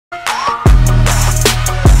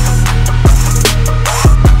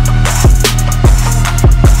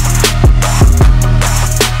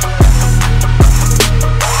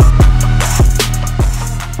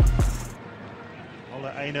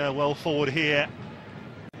player well forward here.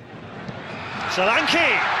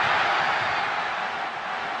 Solanke!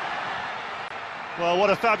 Well, what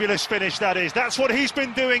a fabulous finish that is. That's what he's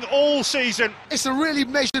been doing all season. It's a really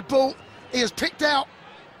measured ball. He has picked out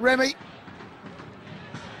Remy.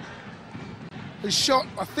 His shot,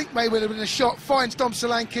 I think may well have been a shot, finds Dom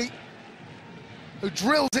Solanke, who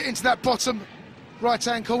drills it into that bottom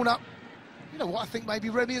right-hand corner. You know what, I think maybe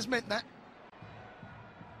Remy has meant that.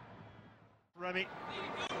 Remy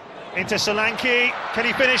into Solanke. Can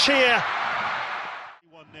he finish here?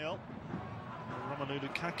 1-0. Romelu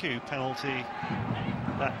Lukaku penalty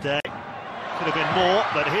that day. Could have been more,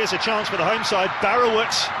 but here's a chance for the home side.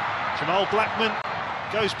 Barrowett, Jamal Blackman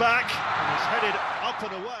goes back and is headed up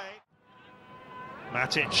and away.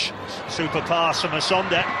 Matic, super pass from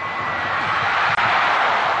Asonde.